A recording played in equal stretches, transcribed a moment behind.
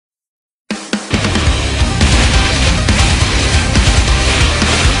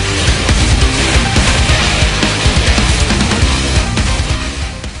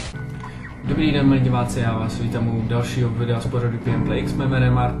diváci, já vás vítám u dalšího videa z pořadu PMplayX, mé jméno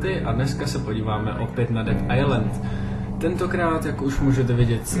je Marty a dneska se podíváme opět na Dead Island. Tentokrát, jak už můžete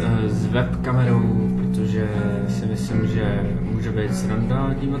vidět, s webkamerou, protože si myslím, že může být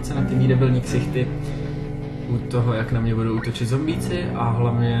sranda dívat se na ty debilní ksichty u toho, jak na mě budou útočit zombíci, a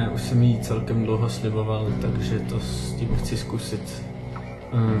hlavně už jsem jí celkem dlouho sliboval, takže to s tím chci zkusit.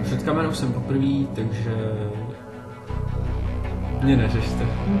 Před kamerou jsem poprvé, takže mě neřešte.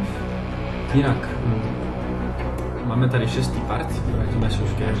 Jinak, máme tady 6. part, vrátíme se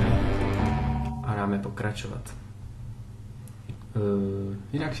už ke hře a dáme pokračovat.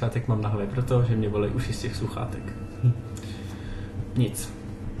 Jinak šátek mám na hlavě, protože mě bolí uši z těch sluchátek. Nic.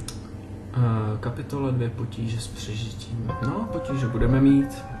 Kapitola 2, potíže s přežitím. No, potíže budeme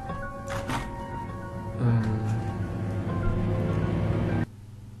mít.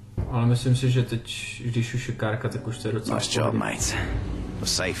 Ale myslím si, že teď, když už je kárka, tak už to je docela nice job, mates. We're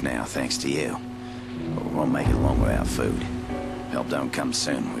safe now, thanks to you. But we won't make it long without food. Help don't come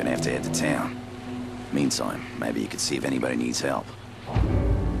soon. We're gonna have to head to town. Meantime, maybe you could see if anybody needs help.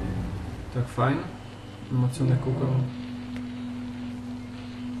 Tak fajn. Moc jsem nekoukal.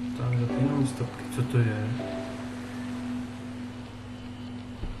 Tak zapínám stopky, co to je?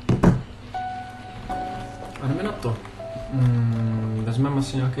 A jdeme na to. Vezmeme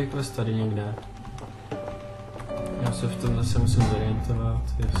asi nějaký quest tady někde. Já se v tomhle se musím zorientovat,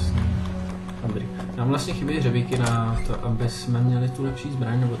 jasně. Dobrý. Nám vlastně chybí hřebíky na to, aby jsme měli tu lepší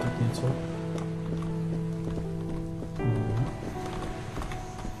zbraň nebo tak něco.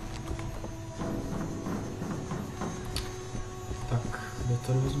 Tak, kde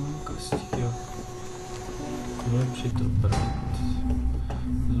to vezmeme kosti, jo. Lepší to brát.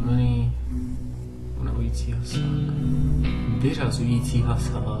 Zvolený unavující hasák. Vyřazující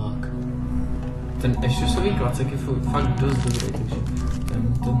hasák. Ten ešusový klacek je fakt dost dobrý, takže ten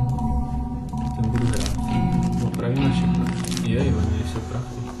budu hrát. Opravíme všechno. Jej, oni jsou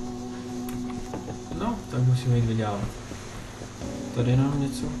prachy. No, tak musíme jít vydělat. Tady nám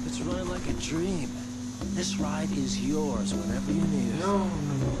něco. Jo,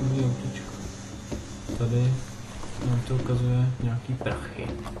 nebo autíčko. Tady nám to ukazuje nějaký prachy.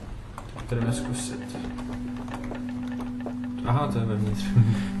 Tak to jdeme zkusit. Aha, to je vevnitř.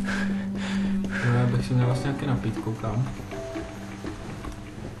 No, já bych si měl vlastně nějaký napít, koukám.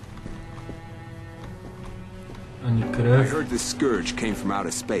 Ani krev.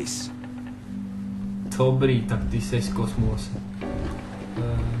 Dobrý, tak ty jsi z kosmu asi.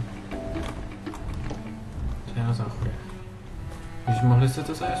 To je na záchodech. Když mohli jste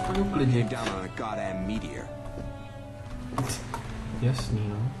to tady aspoň uklidit. Jasný,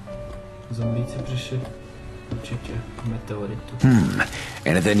 no. Zombíci přišli určitě meteoritu.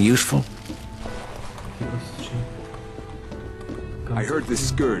 Anything useful? I heard this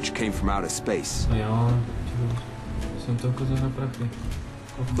scourge came from outer space. Jo, jsem to ukazal na prachy.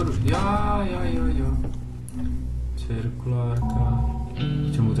 Obchodu. Jo. Cirkulárka.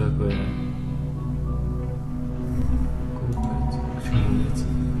 K čemu to jako je? Koupit. Všechny věci.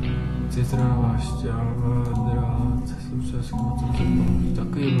 Citronová šťáva, drát, současky motor,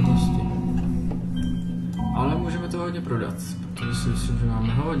 takové blbosti. Ale můžeme to hodně prodat, protože si myslím, že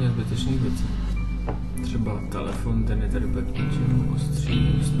máme hodně zbytečných věcí. Třeba telefon, ten je tady pak ničemu,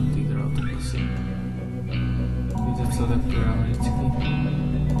 ostří, snutý drát, asi. Víte co, tak to dáme vždycky.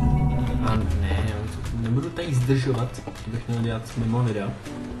 A ne, já nebudu tady zdržovat, bych měl dělat mimo videa.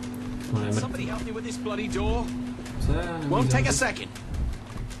 Co je? Won't take a second.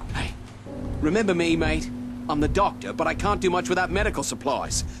 Hey, remember me, mate? I'm the doctor, but I can't do much without medical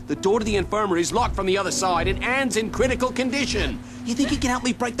supplies. The door to the infirmary is locked from the other side, and Anne's in critical condition. You think you can help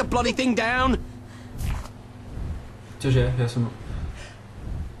me break the bloody thing down? Cože, já jsem...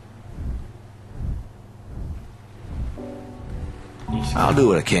 I'll do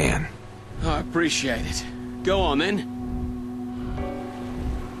what I can. I appreciate it. Go on, then.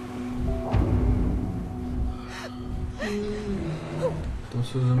 To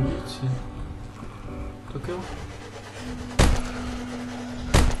jsou zombíci. Tak jo.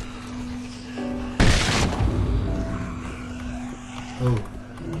 Oh.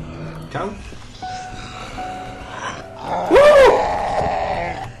 Čau.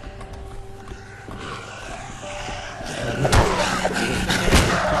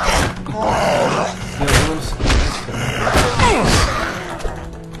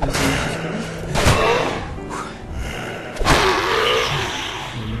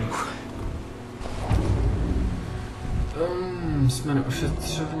 Jsme na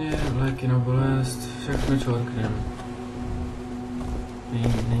ošetřovně, léky na bolest, všechno čorknem.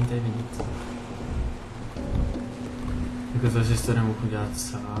 Není tady vidět. Jako to, že to nemohu dělat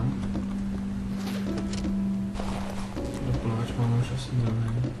sám. mám už asi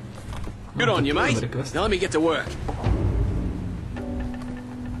zelený. Good on you, mate. Now let me get to work.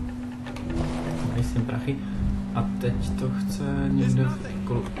 Nejsem prachy. A teď to chce někde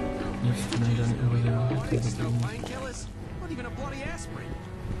kolo. Nic tu nejde neuvěděl.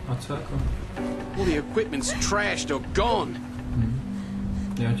 A co jako? All the equipment's trashed or gone.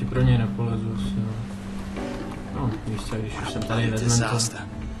 Já ti pro něj nepolezu. No, víš co, když už jsem tady vezmem to.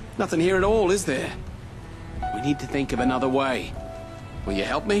 Nothing here at all, is there? We need to think of another way. Will you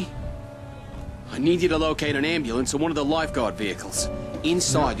help me? I need you to locate an ambulance or one of the lifeguard vehicles.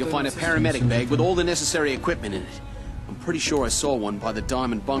 Inside, you'll find a paramedic bag with all the necessary equipment in it. I'm pretty sure I saw one by the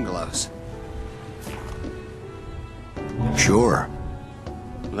Diamond Bungalows. Sure.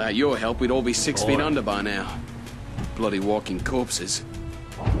 Without your help, we'd all be 6 feet under by now. Bloody walking corpses.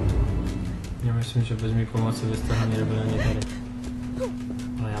 Já myslím, že bez mý pomoci byste hlavně nebyli ani tady.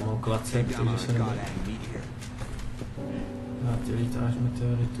 Ale já mám klacek, takže se nebojím. Na ty lítáš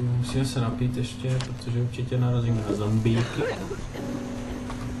meteoritu. Musíme se napít ještě, protože určitě narazíme na zombíky.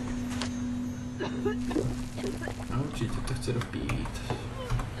 No, určitě to chci dopít.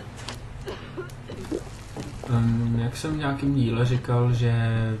 Jak jsem v nějakém díle říkal, že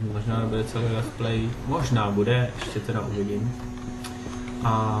možná nebude celý let's play, možná bude, ještě teda uvidím.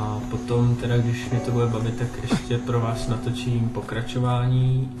 A potom teda, když mě to bude bavit, tak ještě pro vás natočím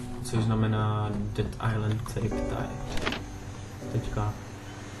pokračování, což znamená Dead Island Riptide. Teďka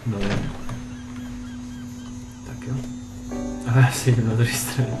nově. Tak jo. Ale já si jdu na druhé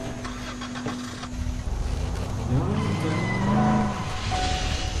straně. Jo, to je...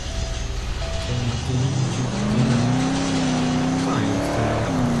 To je na tím fajn, to je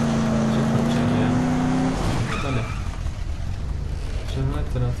všechno přehled. Tady. Přehled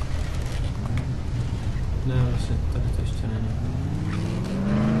teda. Ne, vlastně tady to ještě není.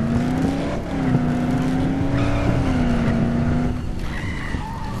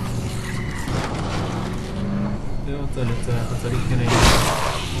 Jo, tady to je, a tady je nejde.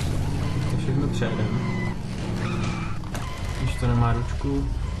 To všechno přejedeme. Když to nemá ručku.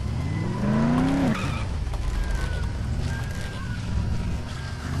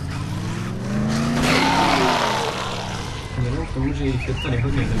 Jenom k tomu, že jich je tady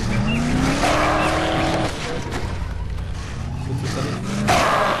hodně, takže... Co to tady?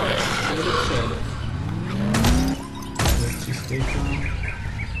 Tady to přejede. To je 3 stejka.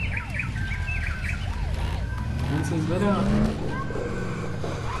 Ten se zvedá.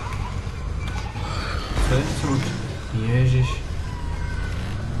 Co je? Co může? Ježiš.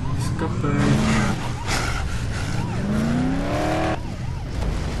 Skapej.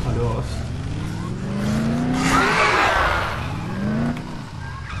 A dost.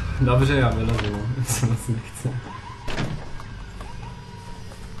 Dobře, já vylezu, se moc nechce.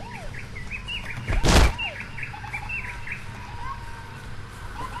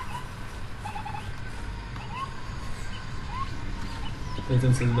 Tady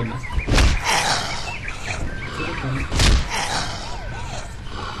ten se zvedne. Co to tam?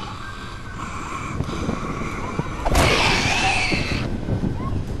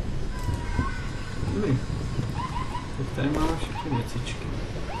 Dobrý. Tak tady máme všechny věcičky.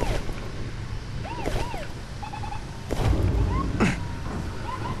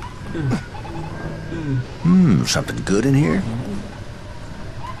 Something good in here?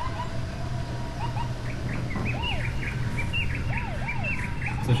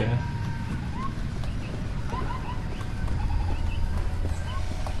 Cože?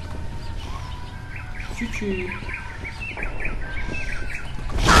 Čiči.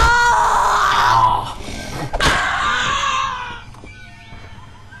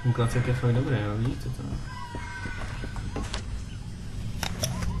 Ten klacek je fakt dobrý, jo, vidíte to?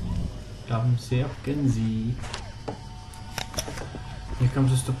 Dám si jabkenzí. Někam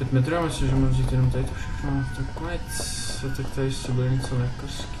za 105 metrů, já myslím, že můžu vzít jenom tady to všechno. Tak konec, tak tady ještě bude něco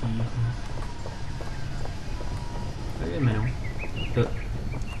lékařského. Tak jdeme, no.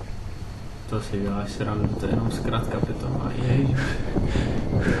 To si děláš srandu, to je jenom zkrátka pitomá. Ježiš.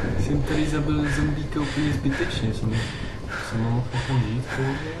 Jsem tady zabil zombíka úplně zbytečně, jsem mohl někam žít,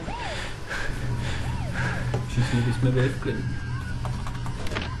 pohodě. Všichni bychom byli v klidu.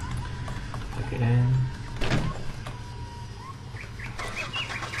 Tak jdem.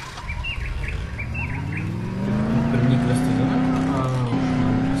 První quest je zadá a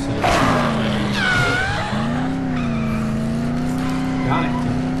můžu se já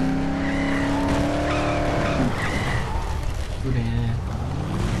nechtěl. Tudy.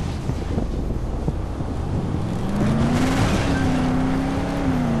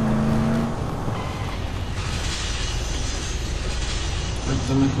 Tak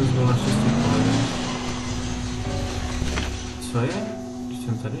tam jako zbyl na 6 kolegů. Co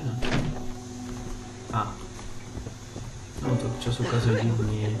Jsem tady, ne? No to občas ukazuje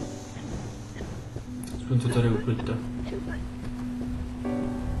divný. Aspoň to tady ukliďte.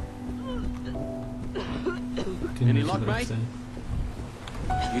 Any luck, mate?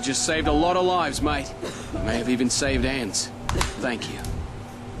 You just saved a lot of lives, mate. May have even saved Anne's. Thank you.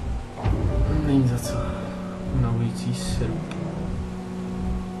 Není za co. Unavující srp.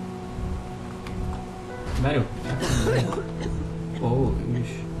 Beru. Už.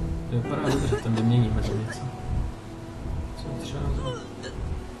 To vypadá dobře, tam vyměníme to něco. Co třeba?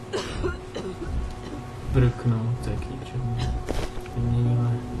 Brknout, to je k ničemu.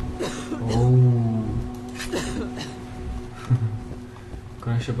 Vyměníme.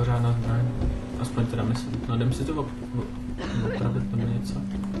 Konečně pořádná zbraň. Aspoň teda myslím. No jdem si to opravit tam něco.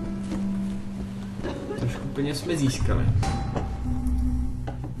 Trošku úplně jsme získali.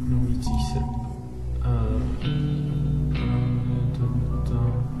 Mluvící srp.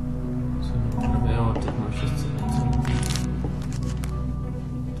 Jo, teď mám 600.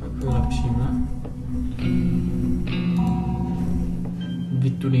 Tak vylepšíme.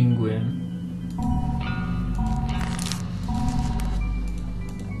 Vytuningujeme.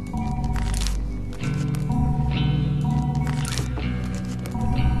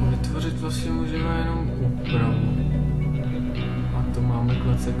 Vytvořit vlastně můžeme jenom úpravu. A to máme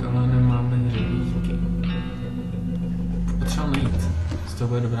klacek, ale nemáme hřebíky. Potřeba najít. Z toho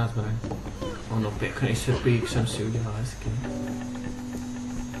bude dobrá zbraň. Ono pěkný srpík jsem si udělal hezky.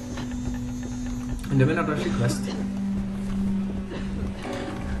 Jdeme na další quest.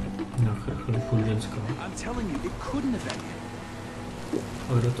 Na chrchli Fulgensko.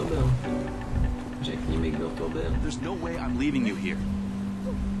 A kdo to byl? Řekni mi, kdo to byl.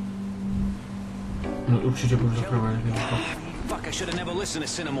 No určitě budu zapravovat nějaký. Fuck, I should have never listened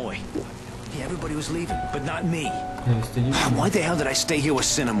to Cinemoy. Yeah, everybody was leaving, but not me. Yeah, why the hell did I stay here with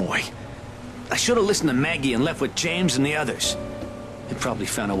Cinemoy? I should have listened to Maggie and left with James and the others. They probably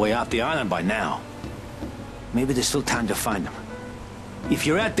found a way off the island by now. Maybe there's still time to find them. If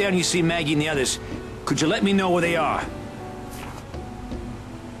you're out there and you see Maggie and the others, could you let me know where they are?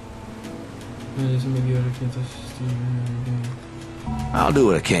 I'll do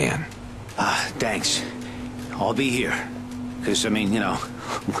what I can. Thanks. I'll be here. Because, I mean, you know,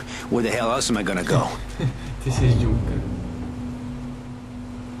 where the hell else am I gonna go? This is Joker.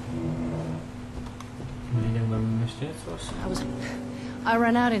 I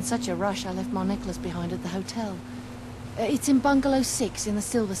ran out in such a rush I left my necklace behind at the hotel. It's in bungalow 6 in the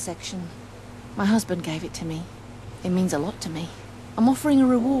silver section. My husband gave it to me. It means a lot to me. I'm offering a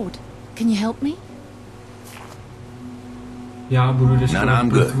reward. Can you help me? Já budu deskovat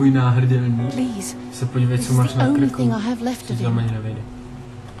pro tvůj náhrdelník. Se podívej, co máš na krku. Si znameně nevejde.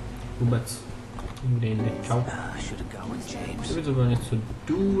 Vůbec. Nikde jinde. Čau. Kdyby to bylo něco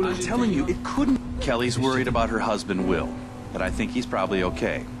důležitého. Kelly's worried about her husband Will, but I think he's probably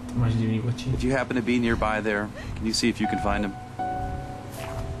okay. Máš divný oči. If you happen to be nearby there, can you see if you can find him?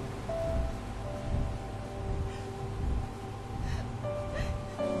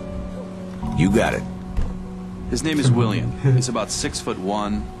 You got it. His name is William. He's about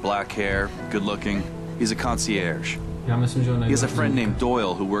 6'1", black hair, good looking. He's a concierge. He has a friend named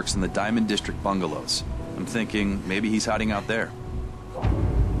Doyle who works in the Diamond District bungalows. I'm thinking maybe he's hiding out there.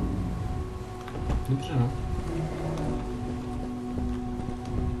 Dobře, no.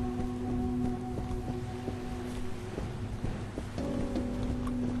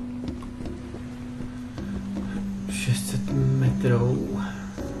 metrů.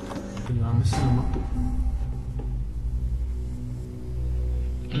 Podíváme se na mapu.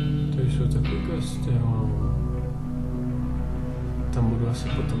 To jsou takové questy, jo. Tam budu asi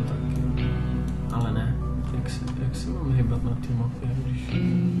potom taky. Ale ne. Jak se mám hýbat na té mapě, když...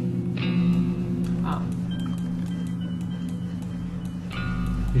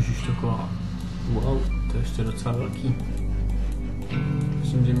 Ježiš, taková... Wow, to je ještě docela velký.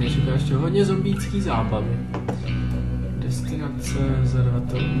 Myslím, že mě čeká ještě hodně zombícký zábavy. Destinace,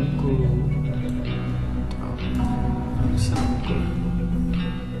 zadavatel úkolů. A se na úkoly.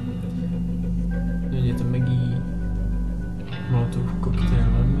 Vidíte Maggie. Molotov koktejl,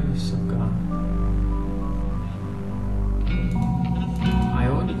 velmi vysoká. A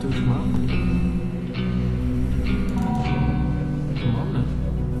jo, to už mám. To mám, ne?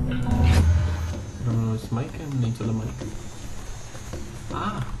 Rovnou s Mikem, není tohle Mike.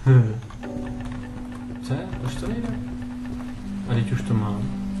 Co? Už to nejde? A teď už to mám.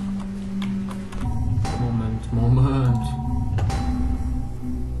 Moment.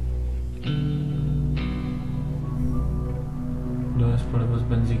 Dones poleva z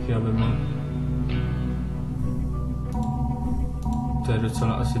benzíky, aby mohl. To je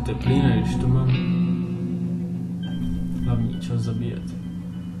docela asi teplý, ne, když to mám hlavní čas zabíjet.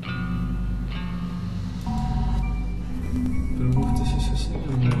 Promluvte si se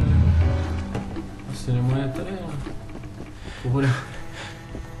sním. Asi nemoje tady, ale pohoda.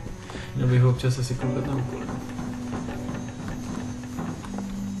 Měl bych občas asi koukat na úkol.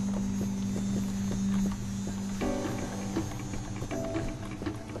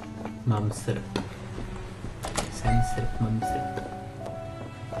 Mám srp. Jsem srp, mám srp.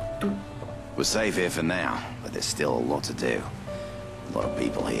 We're safe here for now, but there's still a lot to do. A lot of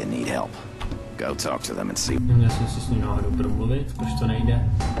people here need help. Go talk to them and see. Měl jsem si s ním náhodou promluvit, proč to nejde?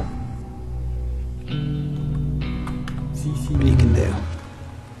 What you can do.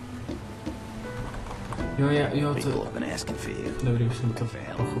 Jo, People to... have been asking for you. Dobrý, už jsem to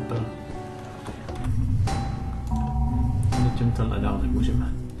pochopil. Zatím tohle dál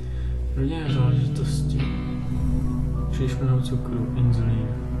nemůžeme. Rodinné záležitosti. Příliš mnoho cukru, inzulín.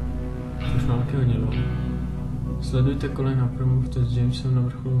 To už mám taky hodně dlouho. Sledujte kolem a promluvte s Jamesem na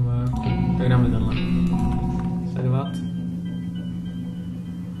vrcholu majáku. Tak dáme tenhle. Sledovat.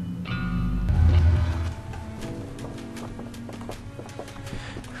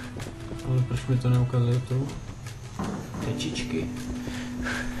 Ale proč mi to neukazuje tu? Tečičky.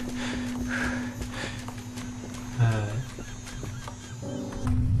 Hej.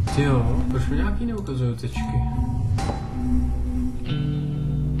 Tyjo, proč mi nějaký neukazují tečky?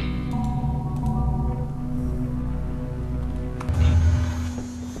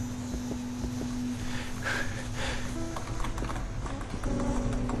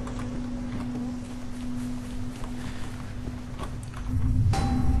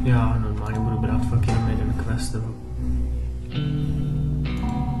 Já normálně budu brát fakt jenom jeden quest, nebo...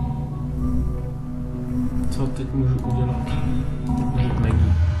 Co teď můžu udělat?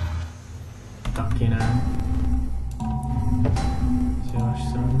 Maggie. Taky ne. Děláš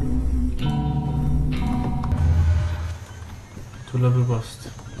srandu. Tuhle blbost.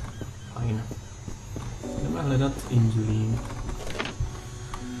 Fajn. Jdeme hledat inzulín.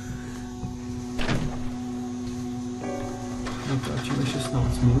 Natáčíme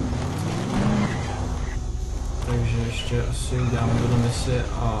 16 minut. Takže ještě asi uděláme tuto misi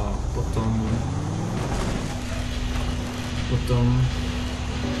a potom...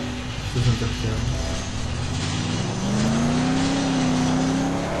 Co jsem to chtěl?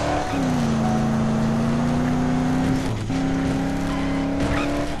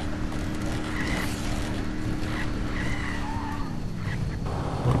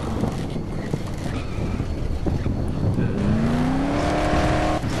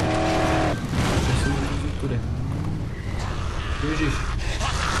 Ježiš.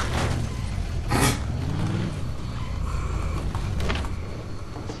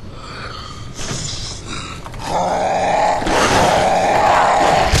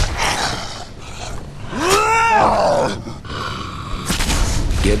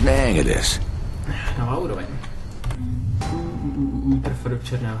 Getting the hang of this. Nová úroveň. Preferuji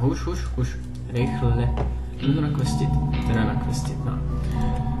černá. Huš. Rychle. Jdu to nakvestit. Teda nakvestit, no.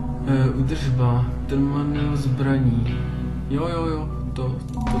 Udržba. Trmanil zbraní. Jo.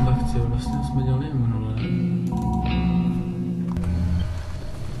 Tohle chci. Vlastně jsme dělali minulé.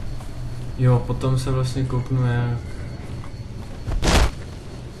 Jo, potom se vlastně kouknu jak...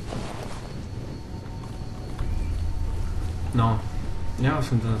 No. Já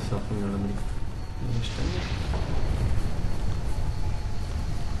jsem to zase zapomněl, dobrý. Ještě mě.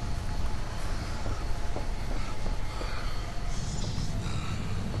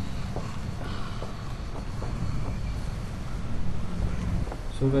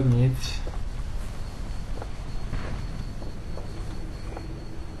 Jsou vevnitř.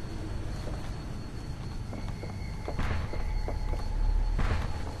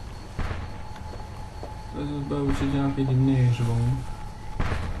 To bude určitě nějaký divný hřbon.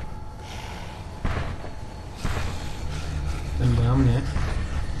 Ten bude na mě.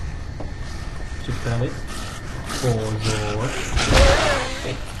 Připravit. Pozor.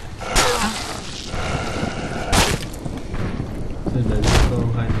 Teď. Tohle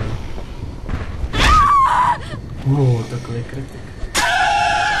zaklouhaj. Takový kritik.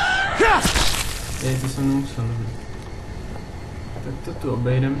 To jsem nemusel. Tak to tu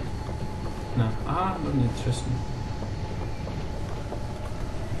obejdem. Ne, aha, dovnitř, jasně.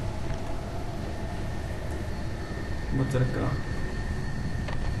 Baterka.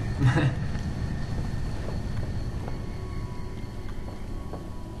 Ne.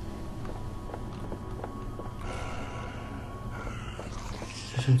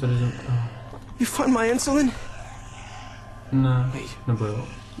 Slyším tady zem... You found my insulin? Ne, nebo jo.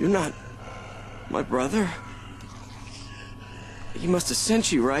 You're not my brother? He must have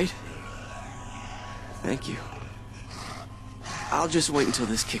sent you, right? Thank you. I'll just wait until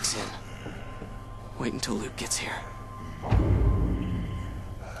this kicks in. Wait until Luke gets here.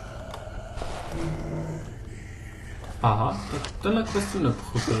 Aha, tak tenhle quest jsem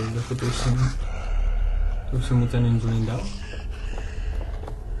nepochopil, jako to už jsem mu ten inzulín dal.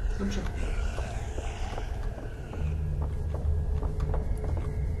 Dobře.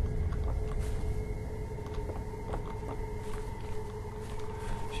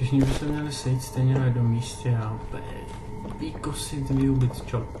 Všichni by se měli sejít stejně na jednom místě a vykosit, vyubit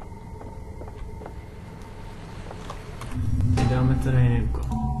čop. Teď dáme teda jiný úkol.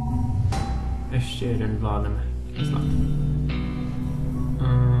 Ještě jeden zvládneme. Snad.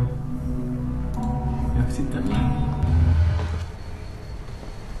 Já chci tenhle.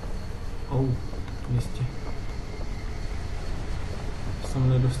 Jistě. Sam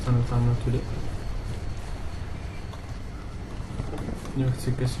nedostanu tamhle tudy. Já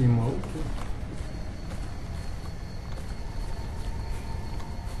chci ke svýmu autu.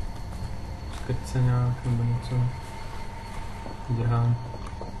 Skrce nějak nebo něco. Dělám.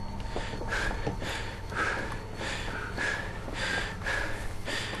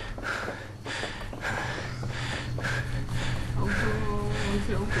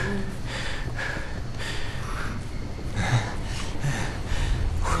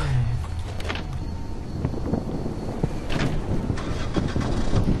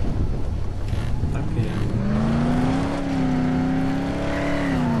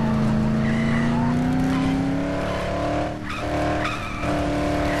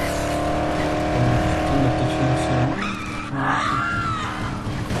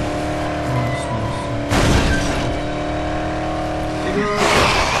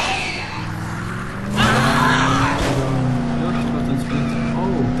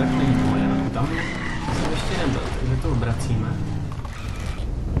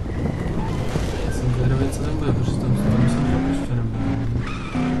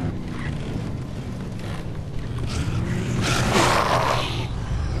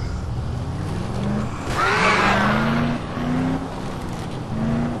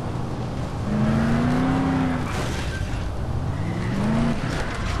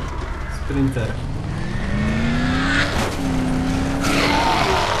 Sprinter.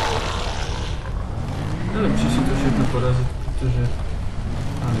 Je lepší si to všechno porazit, protože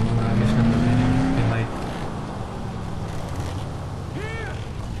já nemám rád, když neběhne běhají.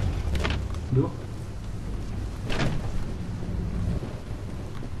 Jdu?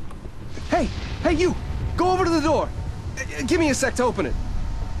 Hey you! Go over to the door! Give me a sec to open it.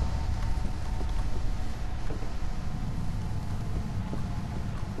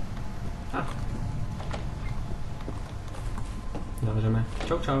 Zavřeme.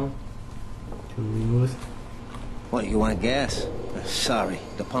 Čau, čau. Čus. What, you want gas? Sorry,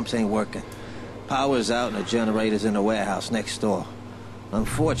 the pumps ain't working. Power's out and the generator's in the warehouse next door.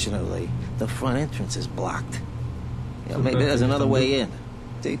 Unfortunately, the front entrance is blocked. Maybe there's another way in.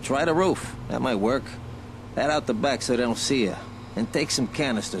 Try the roof. That might work. Head out the back so they don't see you. And take some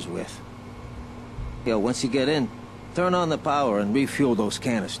canisters with. Once you get in, turn on the power and refuel those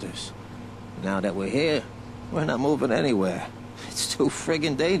canisters. Now that we're here, we're not moving anywhere. It's too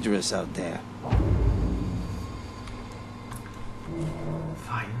friggin' dangerous out there.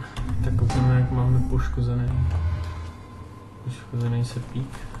 Fajn. Tak koukneme, jak máme poškozený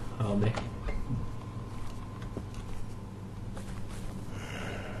sepík. Aby.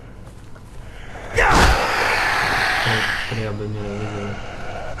 Který aby mě neviděli.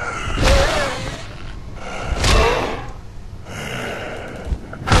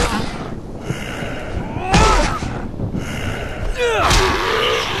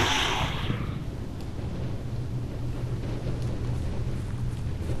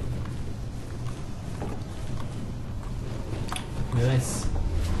 Yes.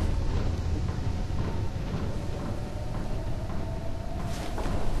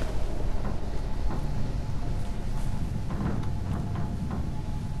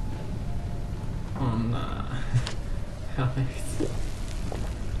 Já nechci.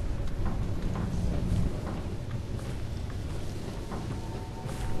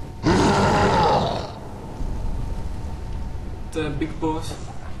 To je Big Boss.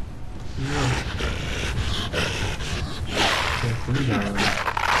 Jo. To je povídáme.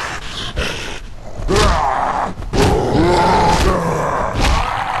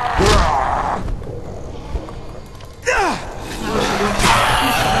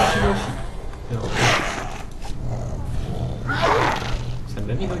 Jsem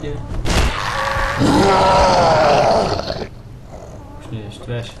ve výhodě. Už mě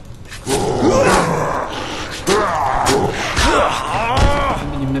neštveš.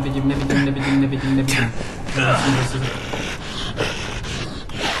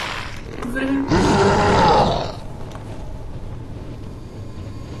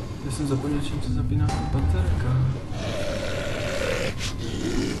 Já jsem zapomněl, čím se zapíná baterka.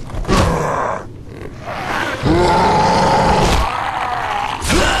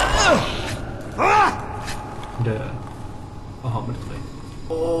 Kde? Aha, mrtvej.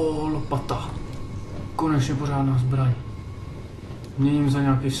 Lopata. Konečně pořádná zbraň. Měním za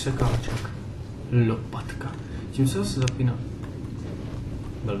nějaký sekáček. Lopatka. Tím se zase zapíná.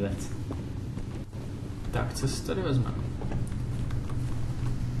 Blbec. Tak, co si tady vezmeme?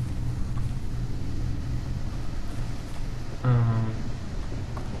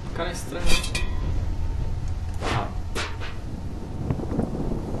 Kanistry. A.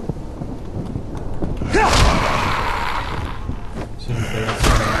 Co říkají?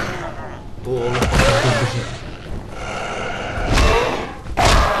 Dobře.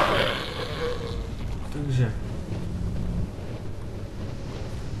 Takže.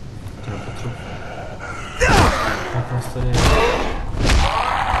 To nepotřebuji. Tak nás tady je.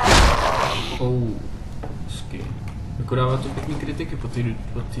 Hezky. Jako dává to pěkný kritiky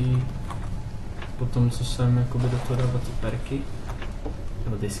po tom, co jsem jakoby do toho dával ty perky.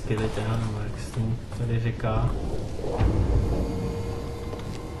 Nebo ty skilly teda, nebo jak se tomu tady říká.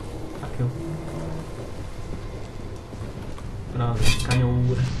 Tak jo. Právě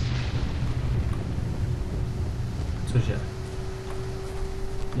kaňour. Cože?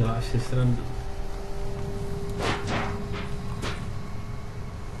 Děláš si srandu.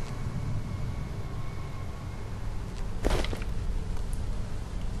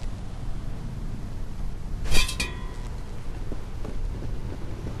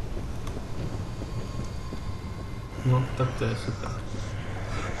 No, tak to je super.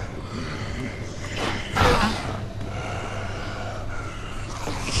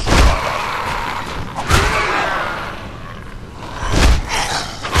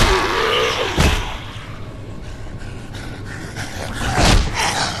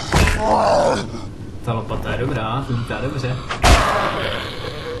 Ta lopata je dobrá, lítá dobře.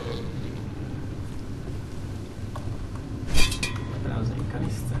 Prázdný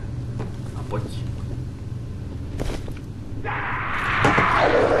kanistr. A pojď.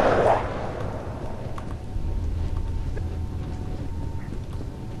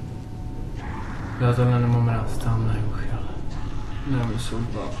 Já tohle nemám rád, tamhle juch, ale nevím, jsou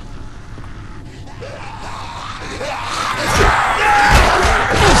dva.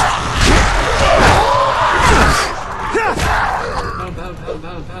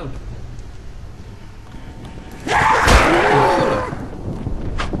 Help.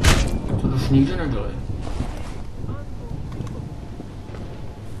 To už nikdy nedělej.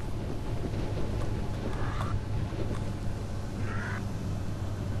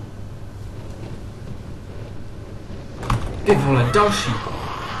 Ty vole, další!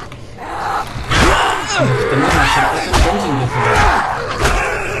 To má našel, ten benzín vypadá.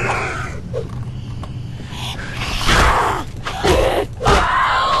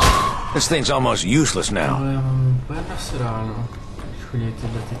 This thing's almost useless now. Ale já mám úplně nasráno, když chodí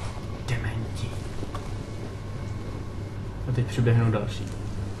tyhle ty dementi. A teď přiběhnou další.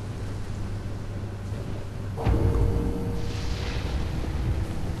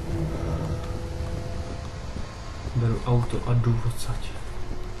 Beru auto a jdu odsaď.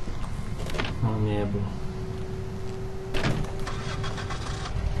 No, mě jeblo.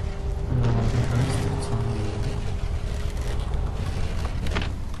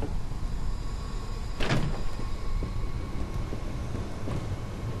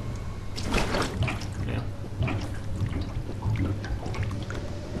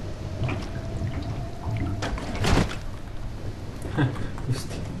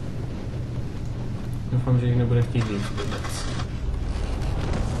 Doufám, že jich nebude chtít víc vůbec.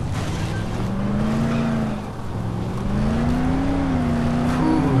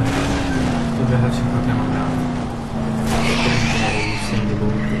 To běhače fakt nemám rád. Už se jim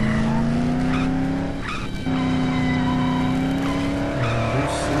dobouty.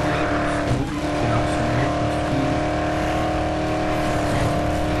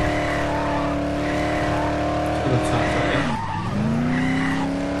 To je docela to je.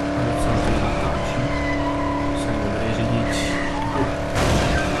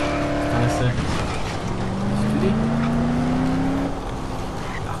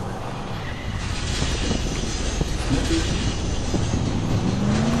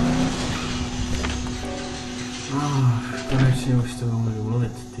 Konečně už to můžu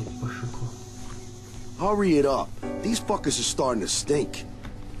mluvit, ty pašuku. Hurry it up. These fuckers are starting to stink.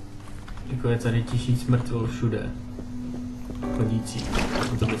 Jako je tady 1000 mrtvol všude. chodící.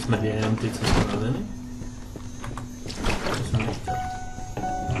 To teď jsme jenom ty, co jsou na zemi. To jsem nechtěl.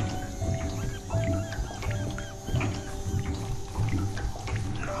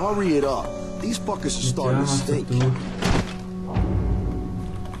 Hurry it up. These fuckers are starting to stink.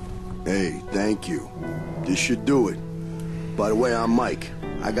 Hey, thank you. This should do it. By the way, I'm Mike.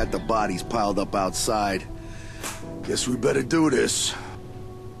 I got the bodies piled up outside. Guess we better do this.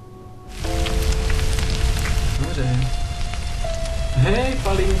 Dobře. Hej,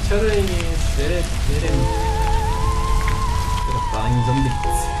 palím čarodějní, svět. Teda pálení zombic.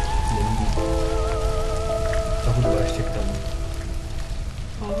 To budu ještě k tomu.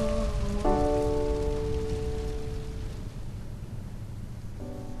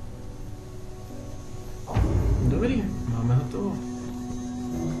 Dobrý, máme hotovo.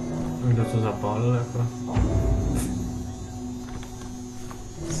 Kdo to zapálil jako?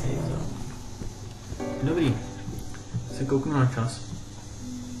 Dobrý, se kouknu na čas.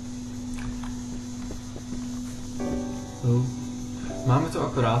 Máme to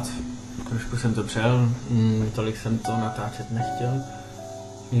akorát, trošku jsem to přijel, tolik jsem to natáčet nechtěl.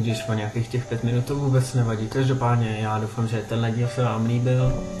 I když po nějakých těch 5 minut to vůbec nevadí. Každopádně já doufám, že tenhle díl se vám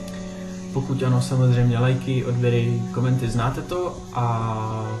líbil. Pokud ano, samozřejmě lajky, odběry, komenty, znáte to a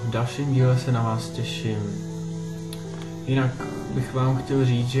v dalším díle se na vás těším. Jinak bych vám chtěl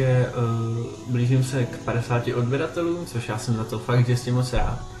říct, že blížím se k 50 odběratelům, což já jsem za to fakt děsně moc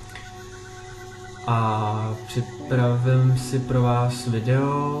rád. A připravím si pro vás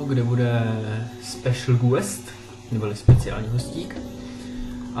video, kde bude special guest, neboli speciální hostík.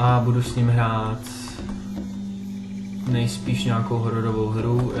 A budu s ním hrát nejspíš nějakou hororovou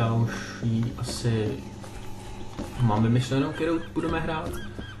hru, já už ji asi mám vymyšlenou, kterou budeme hrát,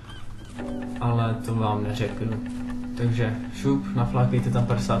 ale to vám neřeknu. Takže šup, naflákejte tam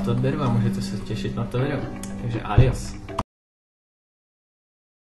 50 odběrů a můžete se těšit na to video. Takže adios.